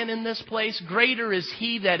lion in this place, greater is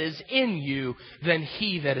he that is in you than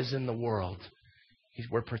he that is in the world.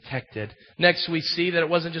 We're protected. Next, we see that it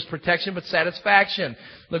wasn't just protection, but satisfaction.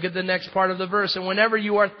 Look at the next part of the verse. And whenever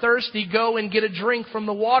you are thirsty, go and get a drink from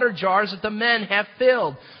the water jars that the men have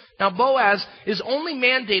filled. Now, Boaz is only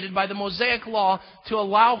mandated by the Mosaic law to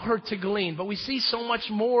allow her to glean. But we see so much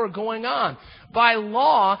more going on. By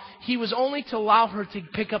law, he was only to allow her to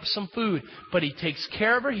pick up some food. But he takes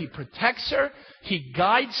care of her, he protects her, he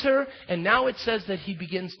guides her, and now it says that he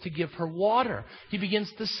begins to give her water. He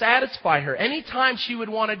begins to satisfy her. Anytime she would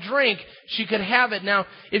want a drink, she could have it. Now,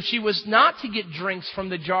 if she was not to get drinks from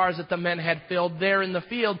the jars that the men had filled there in the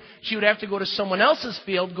field, she would have to go to someone else's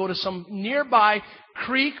field, go to some nearby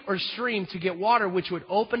creek or stream to get water, which would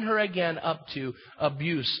open her again up to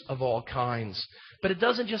abuse of all kinds. But it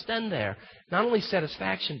doesn't just end there. Not only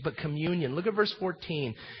satisfaction, but communion. Look at verse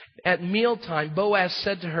 14. At mealtime, Boaz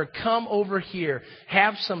said to her, "Come over here,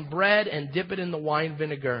 have some bread and dip it in the wine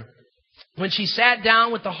vinegar." When she sat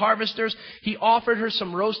down with the harvesters, he offered her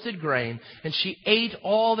some roasted grain, and she ate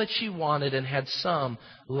all that she wanted and had some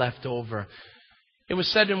left over. It was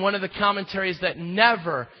said in one of the commentaries that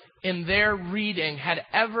never in their reading had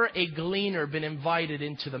ever a gleaner been invited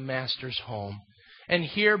into the master's home. And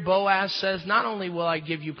here Boaz says, not only will I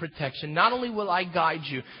give you protection, not only will I guide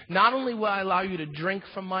you, not only will I allow you to drink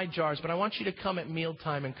from my jars, but I want you to come at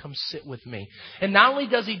mealtime and come sit with me. And not only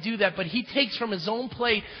does he do that, but he takes from his own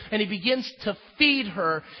plate and he begins to feed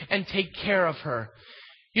her and take care of her.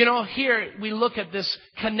 You know, here we look at this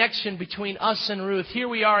connection between us and Ruth. Here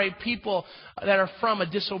we are a people that are from a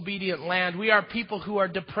disobedient land. We are people who are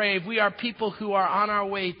depraved. We are people who are on our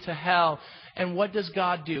way to hell. And what does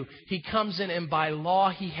God do? He comes in and by law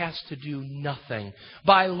he has to do nothing.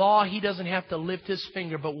 By law he doesn't have to lift his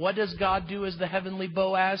finger. But what does God do as the heavenly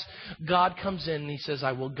Boaz? God comes in and he says,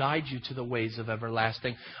 I will guide you to the ways of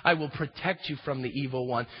everlasting. I will protect you from the evil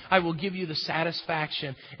one. I will give you the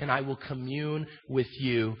satisfaction and I will commune with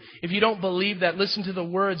you. If you don't believe that, listen to the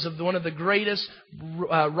words of one of the greatest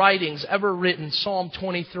writings ever written, Psalm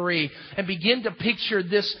 23, and begin to picture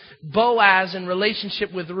this Boaz in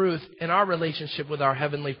relationship with Ruth and our relationship with our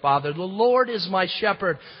Heavenly Father. The Lord is my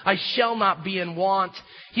shepherd. I shall not be in want.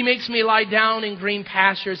 He makes me lie down in green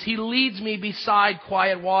pastures. He leads me beside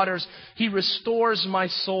quiet waters. He restores my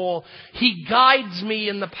soul. He guides me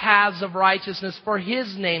in the paths of righteousness for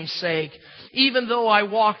His name's sake. Even though I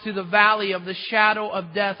walk through the valley of the shadow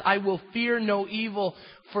of death, I will fear no evil,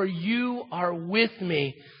 for you are with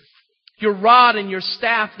me. Your rod and your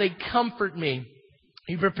staff, they comfort me.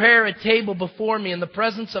 You prepare a table before me in the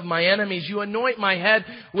presence of my enemies. You anoint my head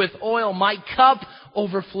with oil. My cup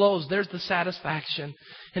overflows. There's the satisfaction.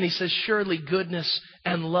 And he says, surely goodness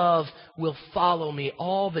and love will follow me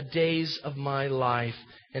all the days of my life,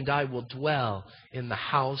 and I will dwell in the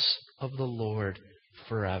house of the Lord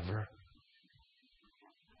forever.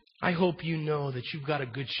 I hope you know that you've got a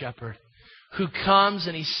good shepherd who comes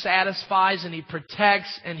and he satisfies and he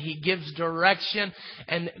protects and he gives direction.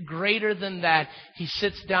 And greater than that, he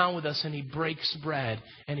sits down with us and he breaks bread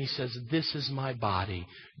and he says, this is my body.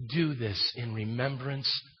 Do this in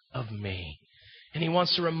remembrance of me. And he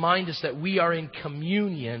wants to remind us that we are in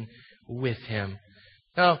communion with him.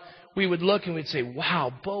 Now, we would look and we'd say,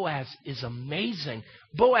 wow, Boaz is amazing.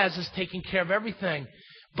 Boaz is taking care of everything.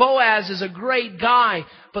 Boaz is a great guy,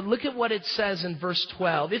 but look at what it says in verse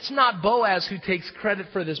 12. It's not Boaz who takes credit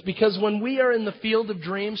for this, because when we are in the field of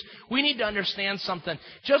dreams, we need to understand something.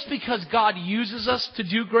 Just because God uses us to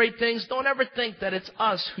do great things, don't ever think that it's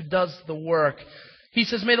us who does the work. He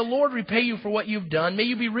says, may the Lord repay you for what you've done. May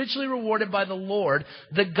you be richly rewarded by the Lord,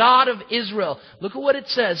 the God of Israel. Look at what it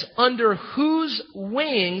says, under whose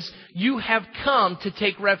wings you have come to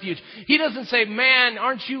take refuge. He doesn't say, man,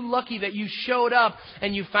 aren't you lucky that you showed up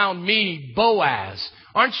and you found me, Boaz?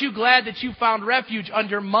 Aren't you glad that you found refuge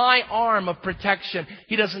under my arm of protection?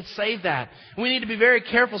 He doesn't say that. We need to be very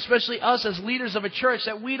careful, especially us as leaders of a church,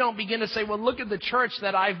 that we don't begin to say, well, look at the church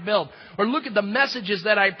that I've built, or look at the messages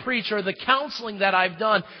that I preach, or the counseling that I've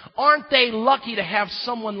done. Aren't they lucky to have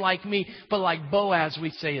someone like me? But like Boaz, we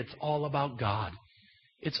say it's all about God.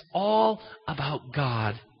 It's all about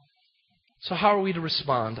God. So how are we to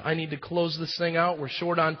respond? I need to close this thing out. We're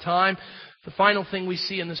short on time. The final thing we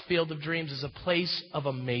see in this field of dreams is a place of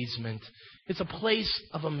amazement. It's a place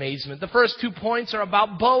of amazement. The first 2 points are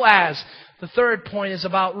about Boaz. The third point is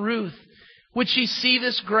about Ruth. Would she see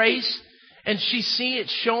this grace and she see it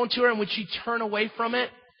shown to her, and would she turn away from it?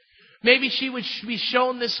 Maybe she would be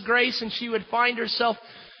shown this grace and she would find herself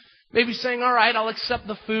maybe saying, all right, I'll accept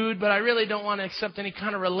the food, but I really don't want to accept any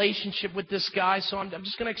kind of relationship with this guy, so I'm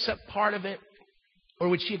just going to accept part of it. Or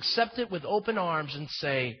would she accept it with open arms and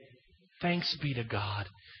say, thanks be to God.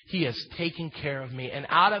 He has taken care of me. And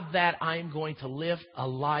out of that, I am going to live a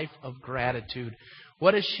life of gratitude.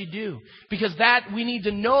 What does she do? Because we need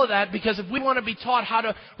to know that, because if we want to be taught how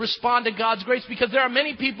to respond to God's grace, because there are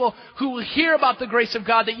many people who will hear about the grace of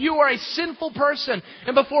God, that you are a sinful person,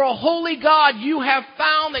 and before a holy God, you have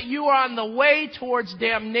found that you are on the way towards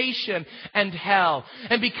damnation and hell.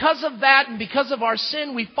 And because of that, and because of our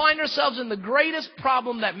sin, we find ourselves in the greatest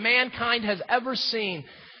problem that mankind has ever seen.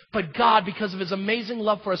 But God, because of His amazing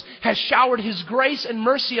love for us, has showered His grace and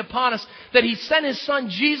mercy upon us, that He sent His Son,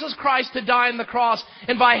 Jesus Christ, to die on the cross.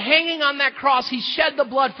 And by hanging on that cross, He shed the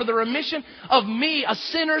blood for the remission of me, a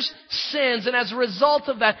sinner's sins. And as a result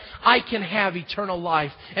of that, I can have eternal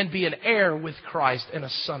life and be an heir with Christ and a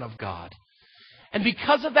son of God. And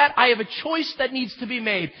because of that, I have a choice that needs to be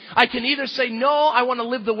made. I can either say, no, I want to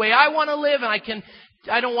live the way I want to live, and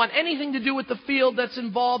I don't want anything to do with the field that's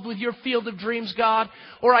involved with your field of dreams, God.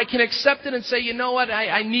 Or I can accept it and say, you know what,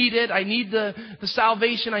 I need it. I need the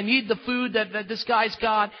salvation. I need the food that this guy's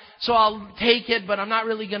got. So I'll take it, but I'm not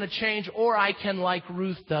really going to change. Or I can, like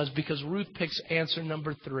Ruth does, because Ruth picks answer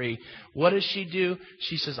number 3. What does she do?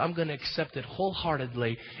 She says, I'm going to accept it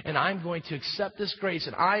wholeheartedly. And I'm going to accept this grace.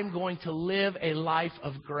 And I'm going to live a life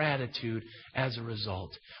of gratitude as a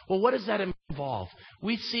result. Well, what does that involve?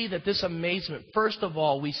 We see that this amazement, first of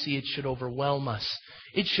all, we see it should overwhelm us.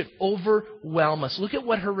 It should overwhelm us. Look at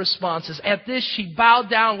what her response is. At this, she bowed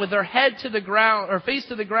down with her head to the ground, or face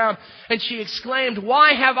to the ground, and she exclaimed,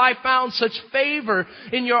 why have I found such favor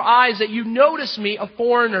in your eyes that you notice me, a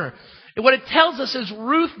foreigner? And what it tells us is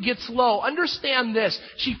Ruth gets low. Understand this.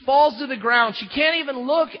 She falls to the ground. She can't even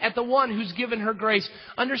look at the one who's given her grace.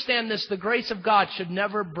 Understand this. The grace of God should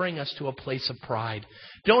never bring us to a place of pride.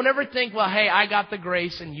 Don't ever think, well, hey, I got the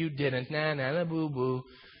grace and you didn't. Nah, boo, boo.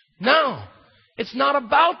 No. It's not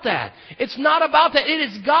about that. It's not about that. It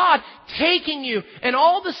is God taking you and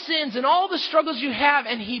all the sins and all the struggles you have,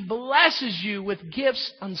 and He blesses you with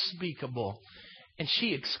gifts unspeakable. And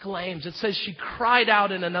she exclaims, it says she cried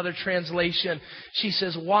out in another translation. She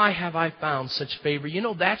says, why have I found such favor? You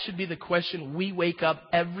know, that should be the question we wake up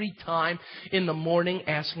every time in the morning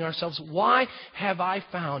asking ourselves, why have I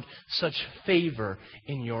found such favor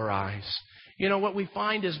in your eyes? You know, what we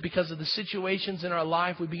find is because of the situations in our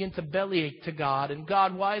life, we begin to bellyache to God. And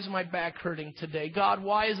God, why is my back hurting today? God,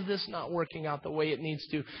 why is this not working out the way it needs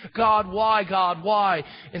to? God, why? God, why?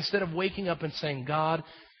 Instead of waking up and saying, God,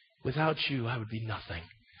 without you, I would be nothing.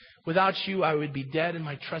 Without you, I would be dead in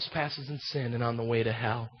my trespasses and sin and on the way to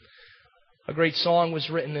hell. A great song was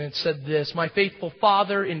written and it said this, my faithful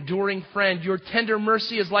Father, enduring friend, your tender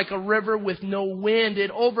mercy is like a river with no wind. It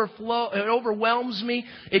overwhelms me.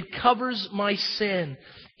 It covers my sin.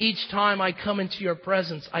 Each time I come into your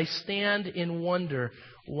presence, I stand in wonder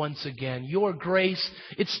once again. Your grace,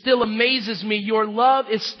 it still amazes me. Your love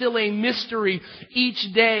is still a mystery.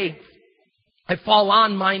 Each day I fall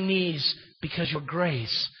on my knees because your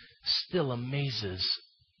grace still amazes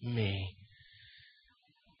me.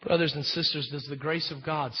 Brothers and sisters, does the grace of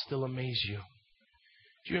God still amaze you?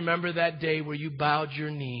 Do you remember that day where you bowed your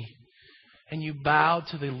knee and you bowed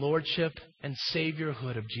to the lordship and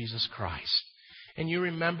saviorhood of Jesus Christ? And you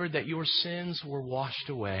remembered that your sins were washed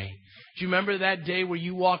away. Do you remember that day where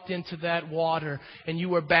you walked into that water and you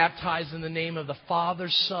were baptized in the name of the Father,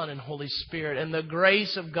 Son, and Holy Spirit? And the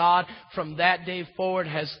grace of God from that day forward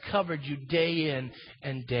has covered you day in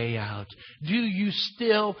and day out. Do you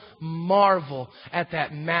still marvel at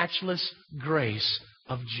that matchless grace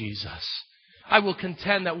of Jesus? I will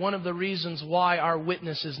contend that one of the reasons why our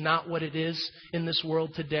witness is not what it is in this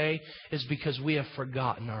world today is because we have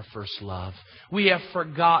forgotten our first love. We have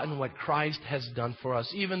forgotten what Christ has done for us.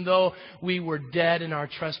 Even though we were dead in our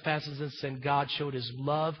trespasses and sin, God showed His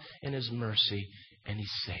love and His mercy, and He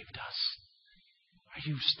saved us. Are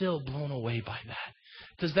you still blown away by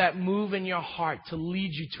that? Does that move in your heart to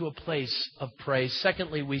lead you to a place of praise?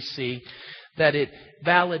 Secondly, we see that it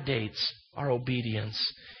validates our obedience.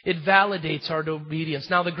 It validates our obedience.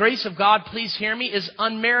 Now, the grace of God, please hear me, is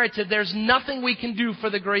unmerited. There's nothing we can do for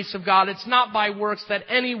the grace of God. It's not by works that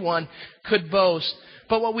anyone could boast.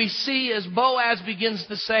 But what we see is Boaz begins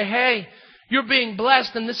to say, hey, you're being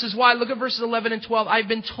blessed, and this is why. Look at verses 11 and 12. I've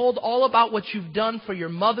been told all about what you've done for your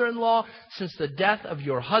mother-in-law since the death of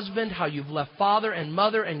your husband, how you've left father and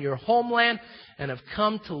mother and your homeland, and have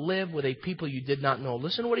come to live with a people you did not know.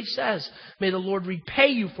 Listen to what he says. May the Lord repay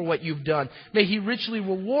you for what you've done. May He richly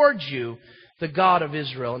reward you, the God of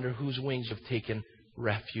Israel, under whose wings you've taken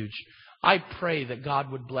refuge. I pray that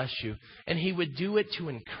God would bless you, and He would do it to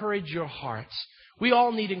encourage your hearts. We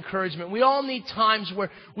all need encouragement. We all need times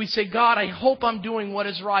where we say, God, I hope I'm doing what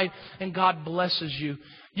is right, and God blesses you.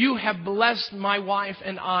 You have blessed my wife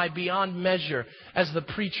and I beyond measure as the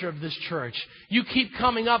preacher of this church. You keep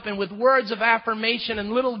coming up, and with words of affirmation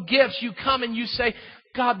and little gifts, you come and you say,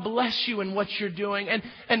 God bless you in what you're doing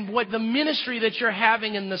and what the ministry that you're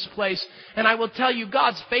having in this place. And I will tell you,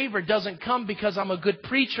 God's favor doesn't come because I'm a good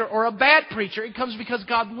preacher or a bad preacher. It comes because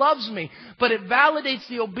God loves me. But it validates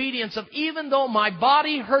the obedience of, even though my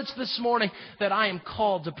body hurts this morning, that I am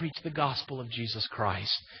called to preach the gospel of Jesus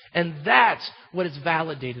Christ. And that's what is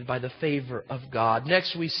validated by the favor of God.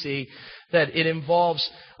 Next, we see that it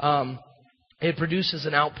involves... It produces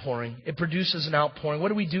an outpouring. It produces an outpouring. What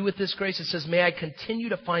do we do with this grace? It says, may I continue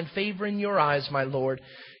to find favor in your eyes, my Lord.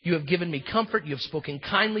 You have given me comfort. You have spoken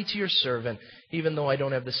kindly to your servant, even though I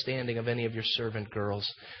don't have the standing of any of your servant girls.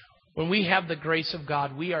 When we have the grace of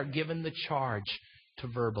God, we are given the charge to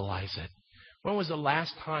verbalize it. When was the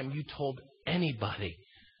last time you told anybody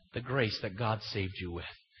the grace that God saved you with?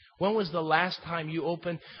 When was the last time you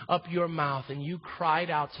opened up your mouth and you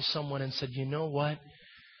cried out to someone and said, you know what?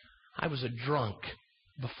 I was a drunk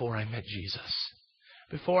before I met Jesus.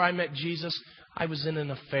 Before I met Jesus, I was in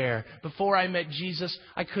an affair. Before I met Jesus,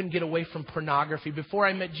 I couldn't get away from pornography. Before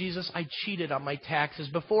I met Jesus, I cheated on my taxes.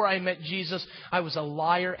 Before I met Jesus, I was a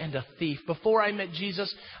liar and a thief. Before I met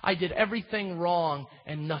Jesus, I did everything wrong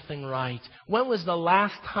and nothing right. When was the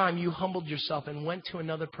last time you humbled yourself and went to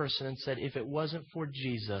another person and said, if it wasn't for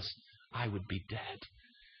Jesus, I would be dead?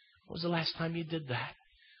 When was the last time you did that?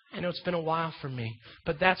 I know it's been a while for me,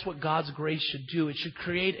 but that's what God's grace should do. It should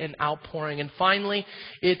create an outpouring. And finally,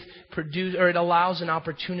 it allows an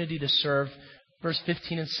opportunity to serve. Verse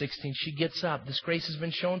 15 and 16, she gets up. This grace has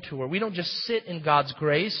been shown to her. We don't just sit in God's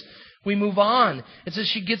grace. We move on. It says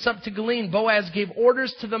she gets up to glean. Boaz gave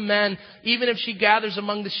orders to the men, even if she gathers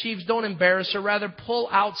among the sheaves, don't embarrass her. Rather, pull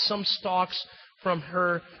out some stalks for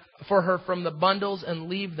her from the bundles and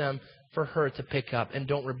leave them for her to pick up, and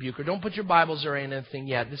don't rebuke her. Don't put your Bibles or anything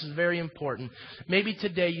yet. This is very important. Maybe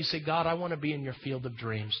today you say, God, I want to be in your field of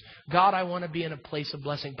dreams. God, I want to be in a place of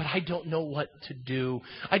blessing, but I don't know what to do.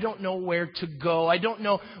 I don't know where to go. I don't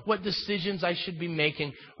know what decisions I should be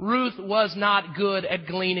making. Ruth was not good at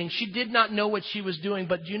gleaning. She did not know what she was doing,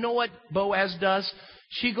 but do you know what Boaz does?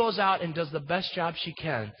 She goes out and does the best job she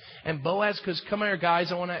can. And Boaz, because come here,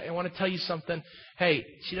 guys, I want to tell you something. Hey,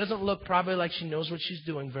 she doesn't look probably like she knows what she's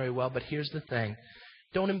doing very well, but here's the thing.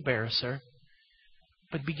 Don't embarrass her,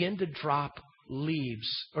 but begin to drop leaves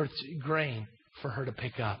or grain for her to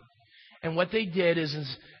pick up. And what they did is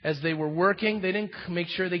as they were working, they didn't make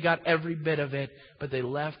sure they got every bit of it, but they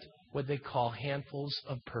left what they call handfuls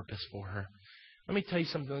of purpose for her. Let me tell you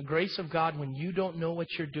something. The grace of God, when you don't know what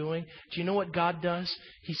you're doing, do you know what God does?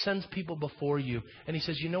 He sends people before you. And He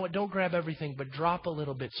says, you know what? Don't grab everything, but drop a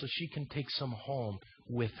little bit so she can take some home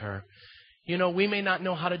with her. You know, we may not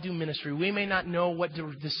know how to do ministry. We may not know what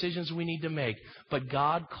decisions we need to make. But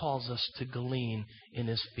God calls us to glean in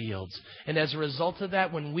His fields. And as a result of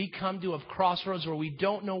that, when we come to a crossroads where we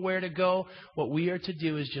don't know where to go, what we are to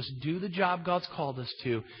do is just do the job God's called us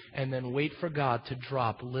to and then wait for God to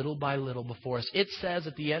drop little by little before us. It says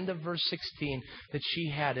at the end of verse 16 that she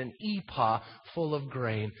had an ephah full of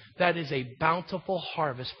grain. That is a bountiful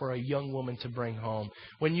harvest for a young woman to bring home.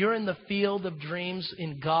 When you're in the field of dreams,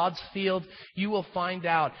 in God's field, you will find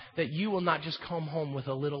out that you will not just come home with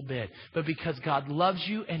a little bit, but because God loves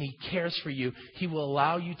you and He cares for you, He will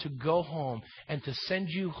allow you to go home and to send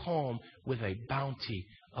you home with a bounty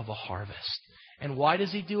of a harvest. And why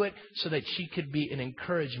does He do it? So that she could be an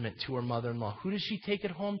encouragement to her mother-in-law. Who does she take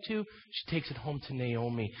it home to? She takes it home to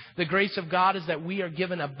Naomi. The grace of God is that we are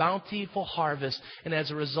given a bountiful harvest. And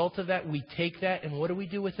as a result of that, we take that and what do we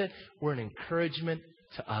do with it? We're an encouragement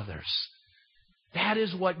to others. That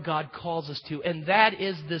is what God calls us to. And that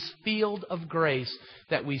is this field of grace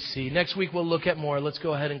that we see. Next week we'll look at more. Let's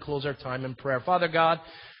go ahead and close our time in prayer. Father God,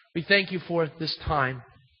 we thank You for this time.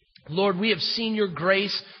 Lord, we have seen Your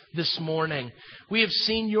grace this morning. We have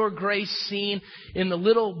seen Your grace seen in the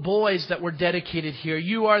little boys that were dedicated here.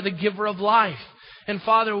 You are the giver of life. And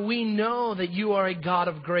Father, we know that You are a God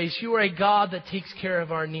of grace. You are a God that takes care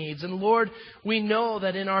of our needs. And Lord, we know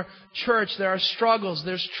that in our church there are struggles,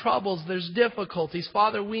 there's troubles, there's difficulties.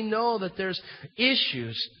 Father, we know that there's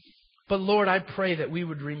issues. But Lord, I pray that we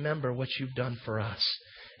would remember what You've done for us.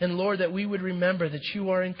 And Lord, that we would remember that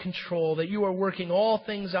You are in control, that You are working all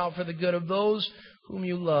things out for the good of those whom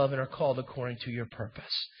You love and are called according to Your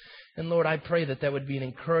purpose. And Lord, I pray that that would be an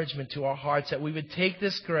encouragement to our hearts, that we would take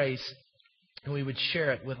this grace and we would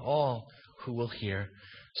share it with all who will hear.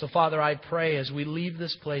 So, Father, I pray as we leave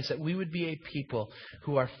this place that we would be a people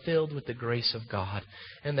who are filled with the grace of God,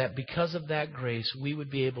 and that because of that grace, we would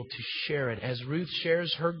be able to share it. As Ruth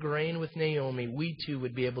shares her grain with Naomi, we too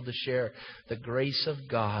would be able to share the grace of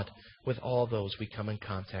God with all those we come in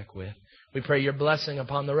contact with. We pray your blessing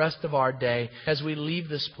upon the rest of our day as we leave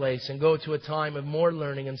this place and go to a time of more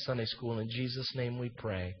learning in Sunday school. In Jesus' name we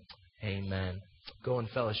pray. Amen. Go in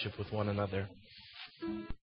fellowship with one another.